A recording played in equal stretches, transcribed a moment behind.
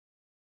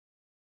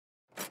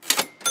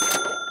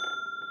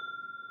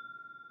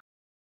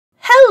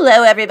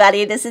Hello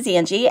everybody, this is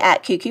Angie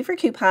at Cuckoo for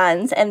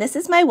Coupons, and this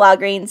is my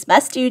Walgreens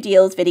must-do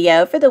deals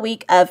video for the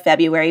week of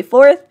February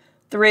 4th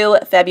through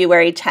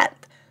February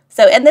 10th.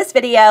 So in this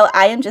video,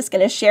 I am just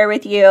going to share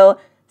with you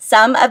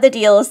some of the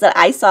deals that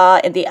I saw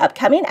in the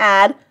upcoming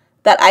ad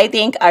that I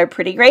think are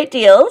pretty great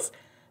deals.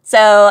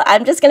 So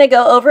I'm just going to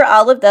go over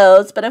all of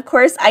those, but of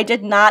course I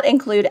did not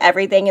include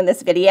everything in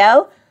this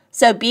video,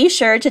 so be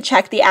sure to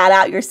check the ad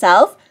out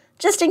yourself,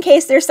 just in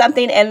case there's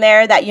something in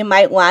there that you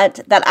might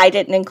want that I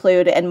didn't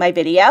include in my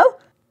video.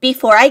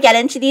 Before I get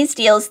into these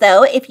deals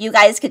though, if you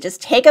guys could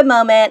just take a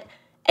moment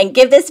and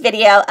give this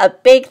video a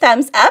big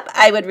thumbs up,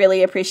 I would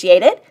really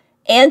appreciate it.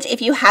 And if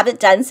you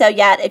haven't done so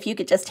yet, if you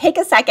could just take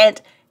a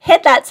second,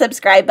 hit that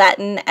subscribe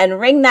button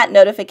and ring that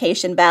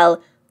notification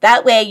bell.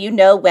 That way you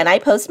know when I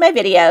post my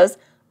videos.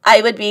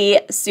 I would be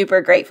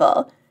super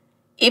grateful.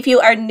 If you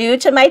are new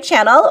to my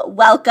channel,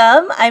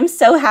 welcome. I'm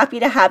so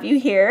happy to have you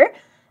here.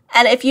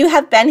 And if you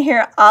have been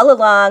here all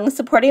along,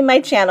 supporting my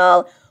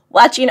channel,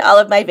 watching all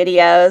of my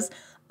videos,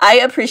 I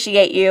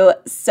appreciate you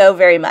so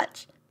very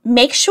much.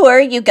 Make sure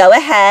you go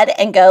ahead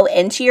and go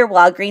into your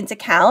Walgreens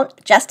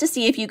account just to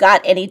see if you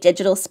got any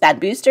digital spend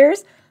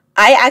boosters.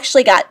 I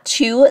actually got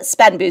 2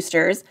 spend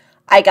boosters.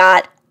 I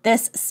got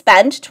this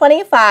spend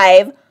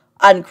 25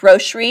 on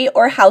grocery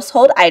or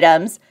household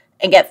items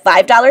and get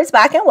 $5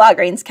 back in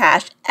Walgreens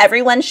cash.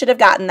 Everyone should have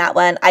gotten that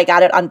one. I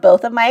got it on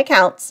both of my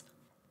accounts.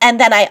 And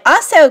then I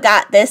also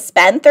got this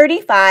spend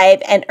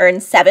 35 and earn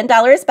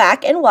 $7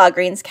 back in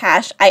Walgreens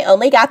cash. I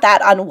only got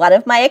that on one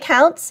of my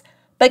accounts,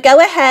 but go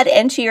ahead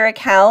into your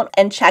account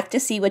and check to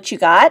see what you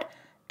got.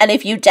 And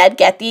if you did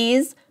get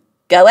these,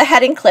 go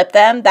ahead and clip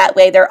them. That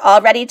way they're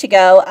all ready to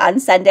go on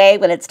Sunday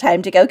when it's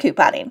time to go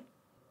couponing.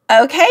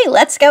 Okay,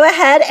 let's go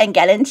ahead and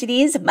get into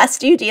these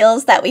must-do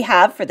deals that we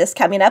have for this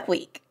coming up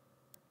week.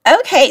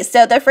 Okay,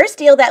 so the first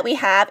deal that we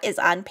have is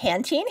on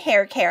Pantene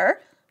hair care.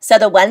 So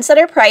the ones that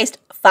are priced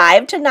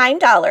 $5 to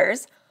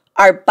 $9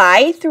 are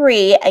buy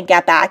 3 and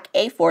get back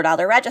a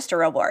 $4 register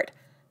reward.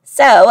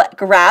 So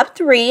grab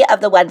 3 of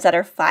the ones that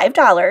are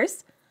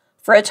 $5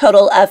 for a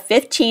total of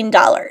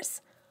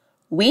 $15.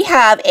 We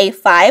have a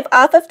 5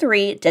 off of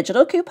 3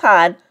 digital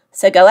coupon,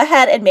 so go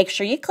ahead and make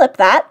sure you clip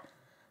that.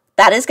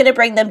 That is going to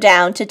bring them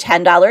down to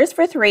 $10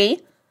 for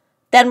 3.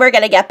 Then we're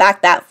going to get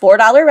back that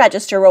 $4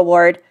 register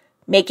reward,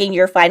 making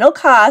your final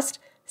cost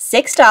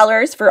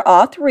 $6 for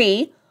all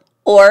 3,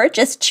 or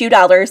just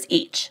 $2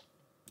 each.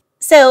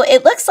 So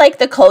it looks like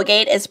the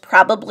Colgate is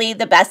probably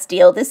the best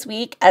deal this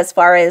week as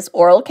far as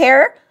oral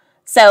care.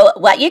 So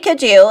what you could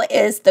do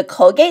is the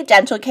Colgate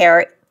Dental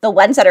Care, the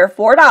ones that are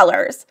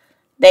 $4,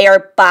 they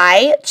are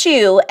buy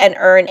 2 and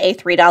earn a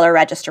 $3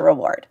 register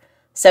reward.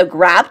 So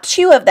grab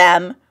 2 of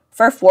them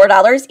for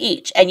 $4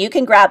 each. And you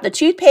can grab the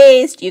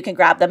toothpaste, you can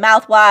grab the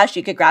mouthwash,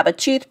 you can grab a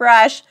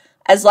toothbrush.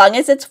 As long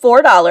as it's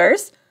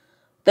 $4,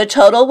 the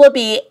total will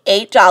be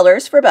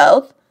 $8 for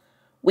both.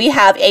 We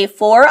have a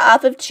 4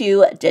 off of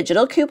 2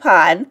 digital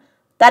coupon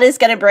that is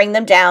going to bring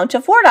them down to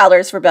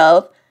 $4 for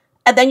both.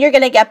 And then you're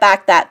going to get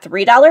back that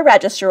 $3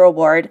 register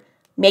reward,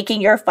 making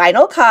your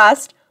final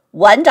cost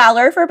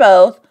 $1 for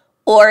both,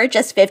 or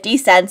just 50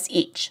 cents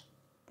each.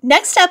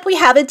 Next up, we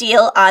have a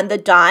deal on the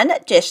Dawn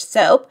dish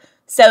soap.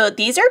 So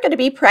these are going to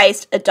be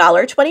priced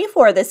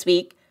 $1.24 this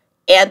week,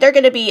 and they're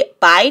going to be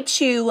buy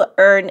 2,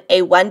 earn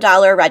a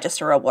 $1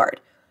 register reward.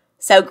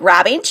 So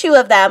grabbing 2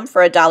 of them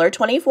for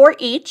 $1.24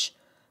 each,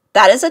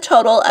 that is a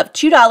total of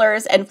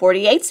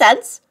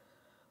 $2.48.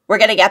 We're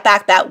going to get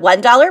back that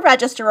 $1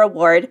 register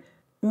reward,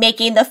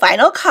 making the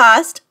final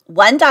cost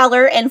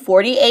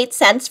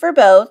 $1.48 for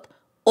both,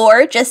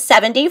 or just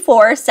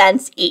 74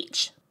 cents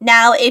each.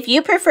 Now, if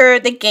you prefer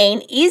the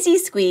Gain Easy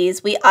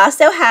Squeeze, we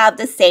also have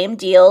the same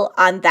deal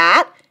on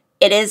that.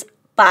 It is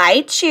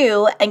buy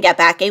 2 and get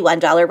back a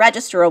 $1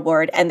 register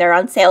reward, and they're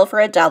on sale for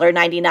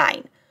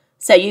 $1.99.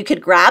 So you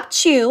could grab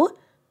 2.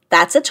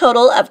 That's a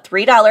total of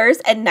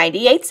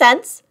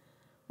 $3.98.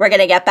 We're going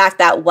to get back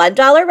that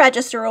 $1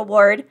 register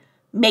reward,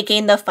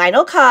 making the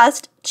final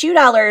cost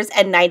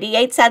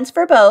 $2.98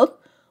 for both,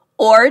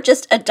 or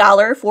just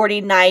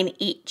 $1.49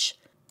 each.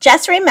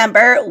 Just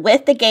remember,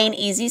 with the Gain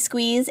Easy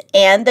Squeeze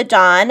and the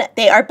Dawn,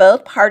 they are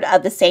both part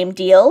of the same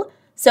deal.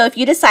 So if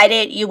you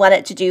decided you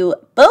wanted to do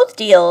both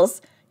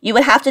deals, you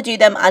would have to do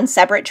them on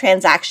separate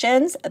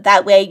transactions.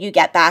 That way you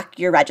get back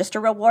your register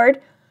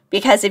reward.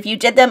 Because if you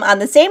did them on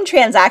the same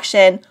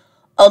transaction,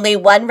 only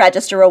one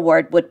register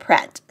reward would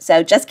print.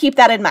 So just keep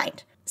that in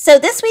mind. So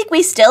this week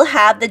we still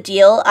have the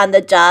deal on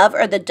the Dove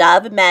or the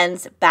Dove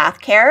Men's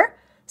Bath Care.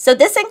 So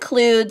this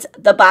includes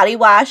the body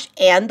wash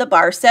and the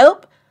bar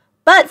soap.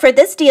 But for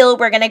this deal,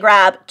 we're going to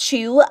grab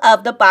 2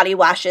 of the body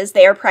washes.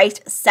 They are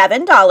priced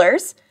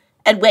 $7.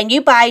 And when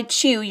you buy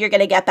 2, you're going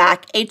to get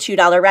back a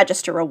 $2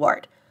 register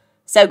reward.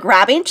 So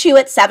grabbing 2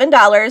 at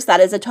 $7,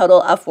 that is a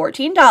total of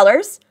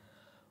 $14.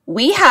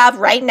 We have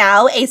right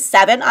now a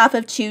 7 off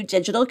of 2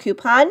 digital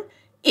coupon.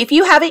 If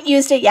you haven't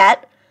used it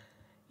yet,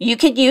 you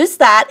could use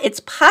that. It's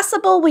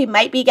possible we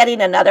might be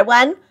getting another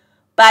one,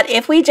 but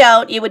if we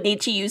don't, you would need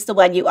to use the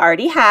one you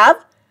already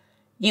have.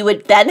 You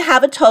would then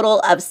have a total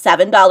of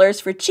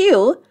 $7 for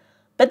 2,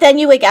 but then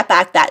you would get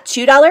back that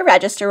 $2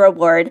 register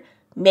reward,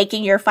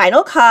 making your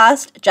final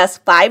cost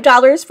just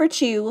 $5 for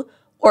 2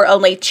 or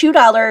only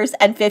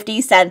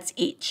 $2.50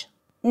 each.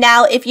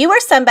 Now, if you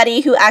are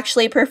somebody who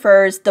actually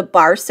prefers the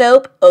bar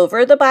soap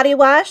over the body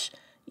wash,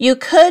 you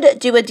could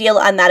do a deal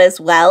on that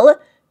as well.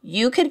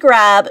 You could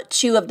grab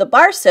 2 of the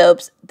bar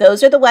soaps.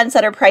 Those are the ones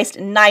that are priced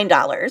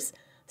 $9.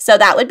 So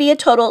that would be a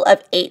total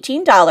of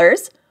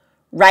 $18.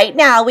 Right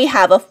now, we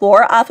have a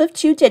 4 off of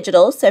 2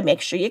 digital, so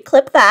make sure you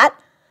clip that.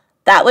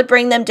 That would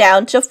bring them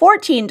down to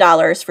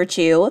 $14 for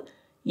 2.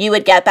 You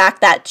would get back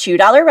that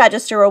 $2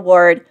 register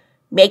reward,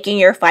 making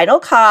your final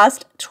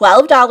cost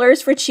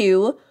 $12 for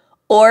 2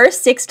 or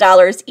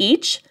 $6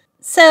 each.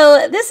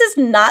 So this is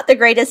not the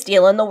greatest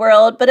deal in the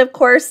world, but of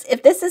course,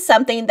 if this is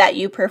something that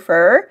you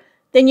prefer,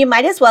 then you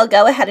might as well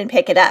go ahead and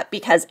pick it up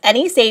because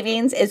any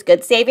savings is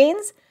good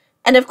savings.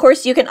 And of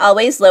course, you can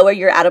always lower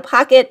your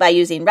out-of-pocket by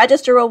using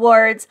register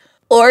rewards,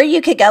 or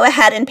you could go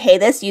ahead and pay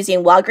this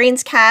using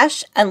Walgreens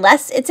cash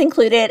unless it's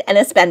included in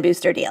a spend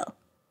booster deal.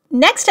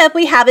 Next up,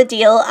 we have a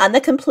deal on the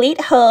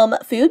complete home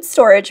food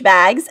storage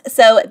bags.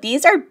 So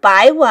these are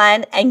buy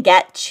one and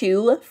get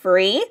 2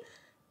 free,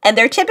 and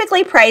they're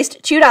typically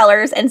priced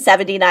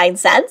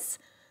 $2.79.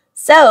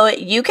 So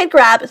you could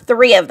grab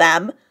 3 of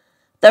them.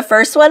 The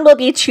first one will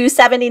be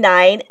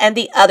 $2.79 and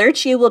the other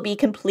 2 will be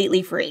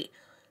completely free.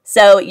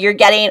 So you're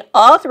getting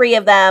all 3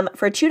 of them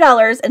for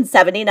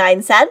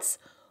 $2.79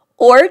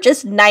 or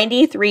just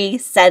 93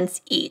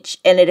 cents each,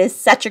 and it is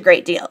such a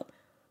great deal.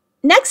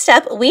 Next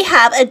up, we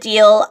have a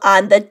deal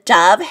on the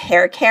Dove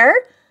hair care.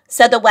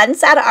 So the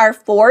ones that are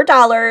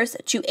 $4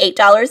 to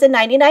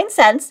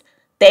 $8.99,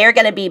 they are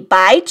going to be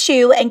buy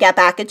 2 and get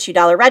back a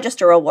 $2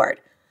 register reward.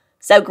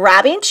 So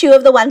grabbing 2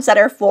 of the ones that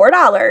are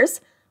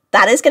 $4,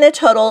 that is going to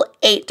total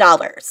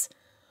 $8.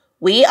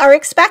 We are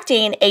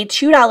expecting a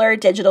 $2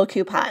 digital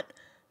coupon.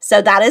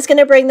 So that is going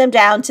to bring them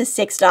down to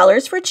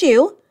 $6 for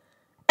 2.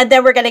 And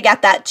then we're going to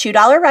get that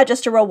 $2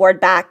 register reward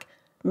back,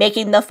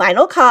 making the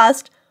final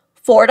cost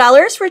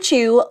 $4 for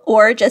 2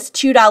 or just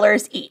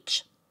 $2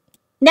 each.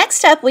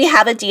 Next up, we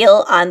have a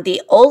deal on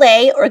the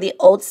Olay or the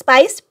Old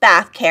Spice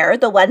bath care,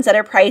 the ones that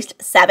are priced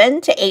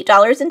 $7 to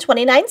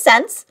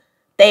 $8.29.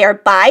 They are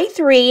buy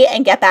 3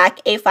 and get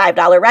back a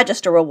 $5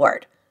 register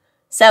reward.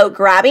 So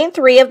grabbing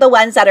 3 of the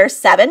ones that are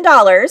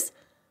 $7,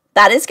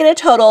 that is going to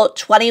total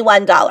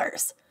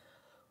 $21.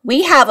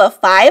 We have a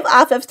 5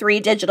 off of 3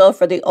 digital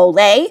for the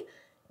Olay,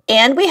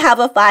 and we have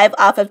a 5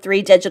 off of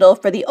 3 digital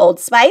for the Old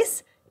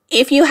Spice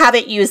if you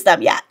haven't used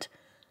them yet.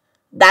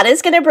 That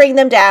is going to bring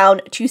them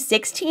down to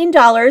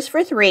 $16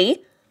 for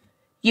 3.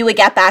 You would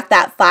get back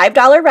that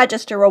 $5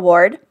 register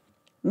reward,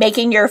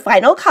 making your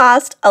final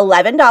cost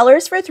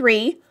 $11 for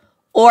 3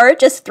 or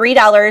just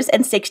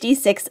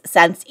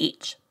 $3.66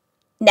 each.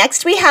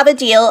 Next, we have a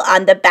deal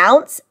on the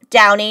Bounce,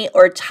 Downy,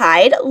 or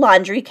Tide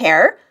laundry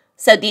care.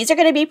 So these are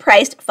going to be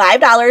priced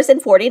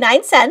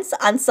 $5.49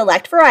 on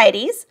select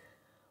varieties.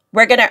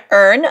 We're going to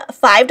earn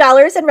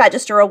 $5 in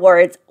register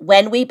rewards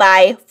when we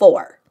buy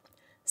 4.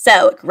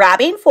 So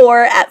grabbing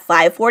 4 at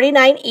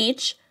 $5.49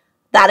 each,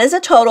 that is a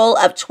total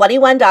of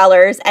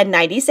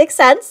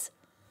 $21.96.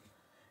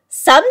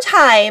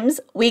 Sometimes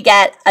we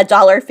get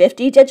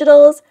 $1.50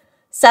 digitals,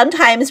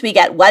 sometimes we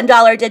get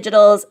 $1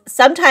 digitals,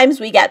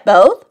 sometimes we get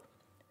both.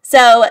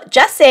 So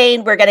just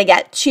saying we're going to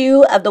get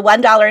 2 of the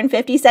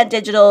 $1.50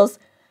 digitals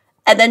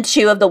and then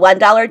 2 of the $1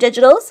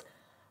 digitals.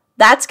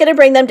 That's going to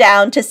bring them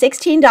down to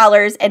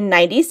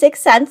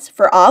 $16.96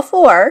 for all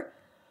 4.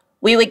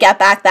 We would get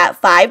back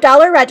that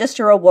 $5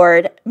 register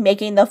reward,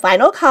 making the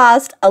final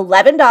cost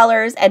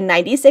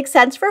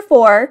 $11.96 for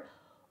 4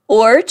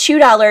 or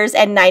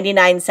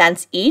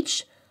 $2.99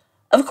 each.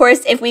 Of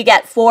course, if we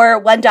get 4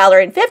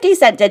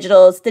 $1.50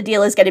 digitals, the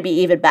deal is going to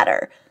be even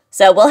better.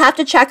 So we'll have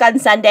to check on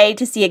Sunday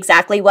to see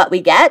exactly what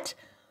we get,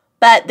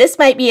 but this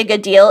might be a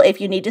good deal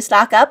if you need to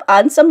stock up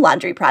on some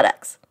laundry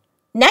products.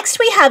 Next,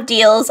 we have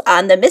deals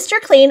on the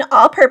Mr. Clean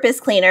All-Purpose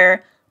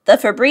Cleaner, the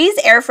Febreze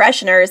Air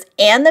Fresheners,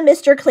 and the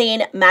Mr.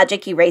 Clean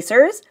Magic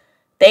Erasers.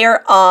 They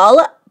are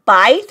all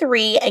buy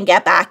 3 and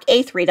get back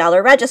a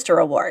 $3 register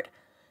reward.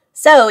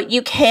 So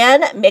you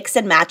can mix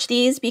and match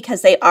these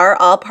because they are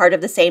all part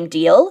of the same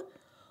deal,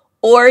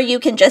 or you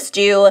can just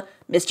do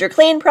Mr.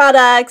 Clean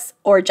products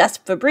or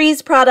just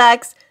Febreze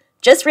products.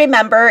 Just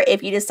remember,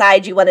 if you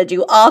decide you want to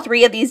do all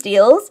 3 of these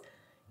deals,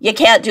 you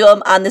can't do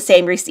them on the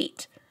same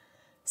receipt.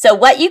 So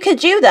what you could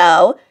do,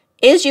 though,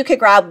 is you could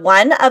grab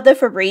 1 of the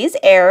Febreze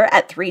Air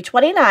at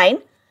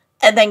 $3.29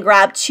 and then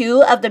grab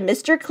 2 of the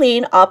Mr.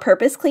 Clean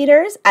All-Purpose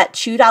Cleaners at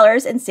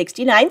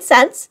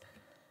 $2.69.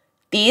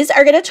 These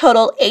are going to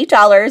total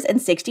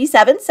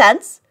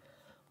 $8.67.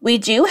 We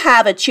do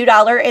have a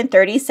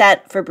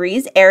 $2.30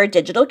 Febreze Air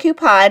digital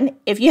coupon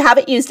if you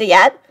haven't used it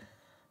yet.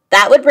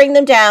 That would bring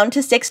them down to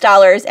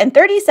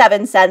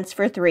 $6.37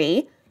 for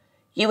 3.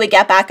 You would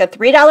get back a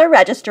 $3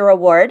 register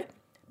reward,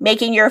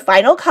 making your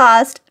final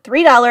cost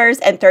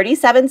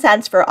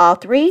 $3.37 for all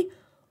 3,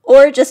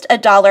 or just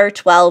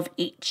 $1.12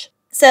 each.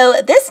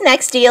 So this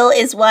next deal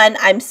is one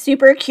I'm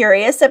super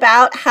curious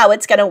about how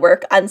it's going to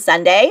work on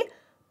Sunday,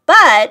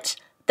 but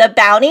The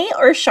Bounty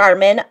or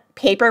Charmin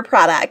paper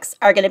products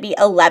are going to be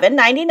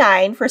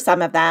 $11.99 for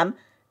some of them,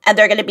 and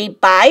they're going to be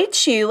buy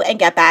 2 and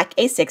get back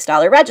a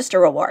 $6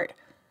 register reward.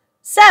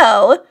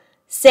 So,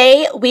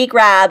 say we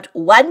grabbed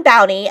one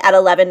Bounty at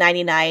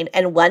 $11.99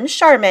 and one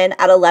Charmin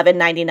at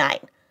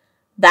 $11.99.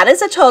 That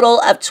is a total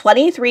of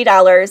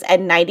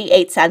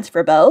 $23.98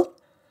 for both.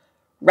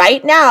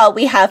 Right now,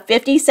 we have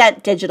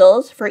 50-cent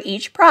digitals for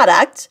each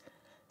product.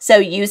 So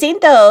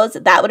using those,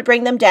 that would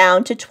bring them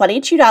down to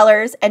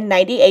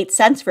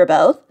 $22.98 for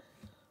both.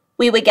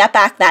 We would get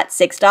back that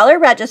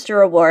 $6 register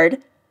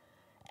reward,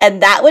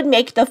 and that would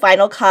make the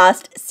final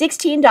cost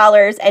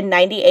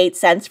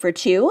 $16.98 for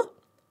 2.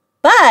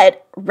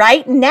 But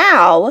right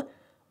now,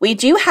 we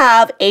do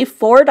have a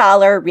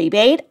 $4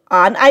 rebate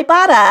on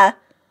Ibotta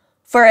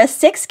for a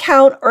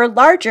 6-count or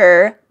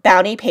larger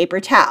Bounty paper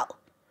towel.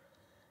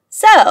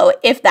 So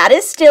if that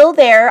is still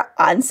there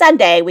on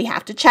Sunday, we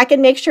have to check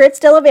and make sure it's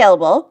still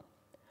available.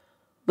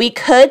 We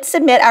could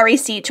submit our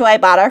receipt to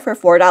Ibotta for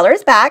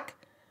 $4 back.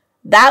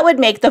 That would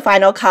make the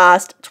final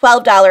cost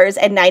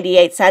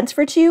 $12.98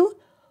 for 2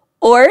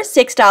 or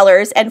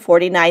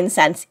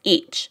 $6.49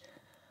 each.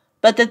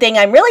 But the thing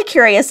I'm really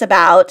curious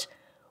about,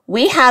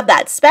 we have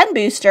that spend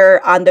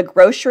booster on the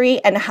grocery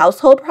and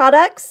household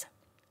products.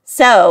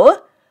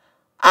 So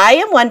I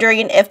am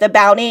wondering if the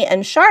Bounty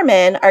and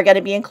Charmin are going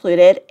to be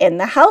included in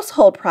the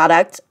household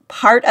product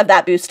part of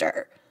that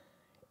booster.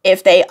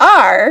 If they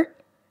are,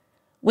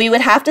 we would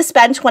have to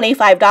spend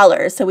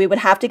 $25, so we would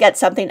have to get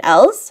something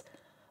else.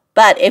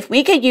 But if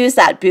we could use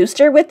that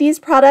booster with these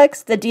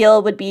products, the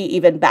deal would be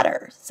even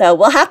better. So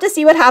we'll have to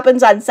see what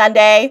happens on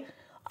Sunday.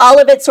 All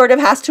of it sort of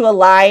has to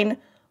align,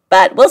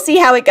 but we'll see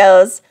how it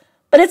goes.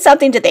 But it's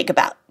something to think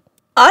about.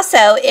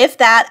 Also, if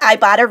that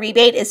Ibotta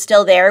rebate is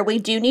still there, we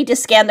do need to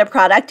scan the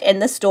product in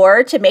the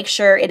store to make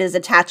sure it is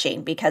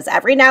attaching, because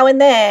every now and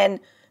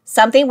then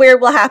something weird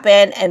will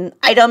happen and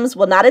items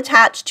will not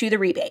attach to the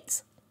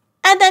rebates.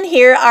 And then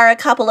here are a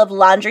couple of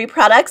laundry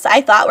products I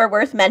thought were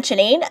worth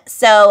mentioning.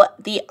 So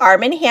the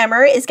Arm &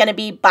 Hammer is going to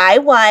be buy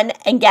 1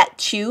 and get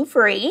 2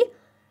 free.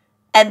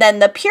 And then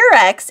the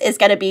Purex is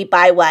going to be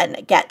buy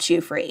 1, get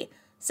 2 free.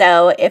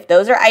 So if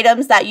those are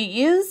items that you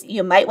use,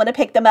 you might want to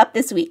pick them up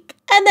this week.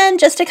 And then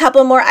just a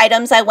couple more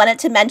items I wanted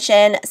to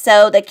mention.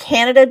 So the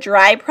Canada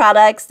Dry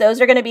products,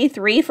 those are going to be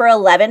 3 for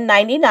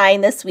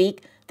 $11.99 this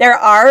week. There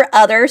are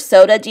other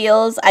soda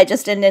deals. I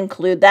just didn't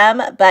include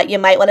them, but you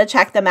might want to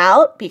check them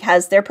out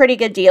because they're pretty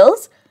good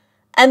deals.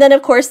 And then,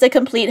 of course, the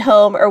Complete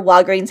Home or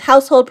Walgreens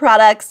household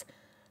products.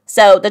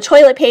 So the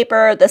toilet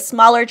paper, the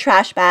smaller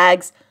trash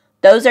bags,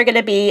 those are going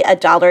to be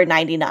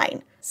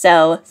 $1.99.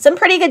 So some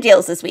pretty good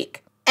deals this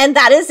week. And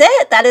that is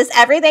it. That is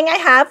everything I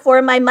have for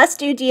my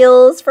must-do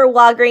deals for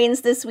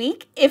Walgreens this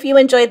week. If you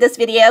enjoyed this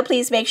video,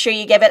 please make sure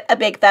you give it a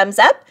big thumbs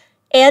up.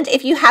 And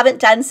if you haven't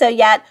done so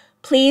yet,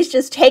 please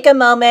just take a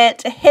moment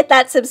to hit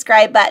that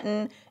subscribe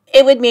button.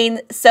 It would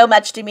mean so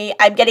much to me.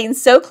 I'm getting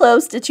so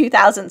close to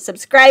 2,000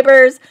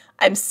 subscribers.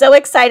 I'm so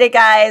excited,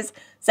 guys.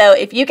 So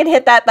if you can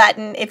hit that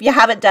button, if you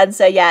haven't done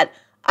so yet,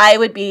 I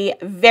would be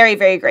very,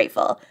 very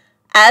grateful.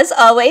 As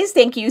always,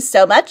 thank you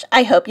so much.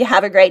 I hope you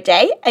have a great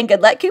day and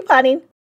good luck couponing.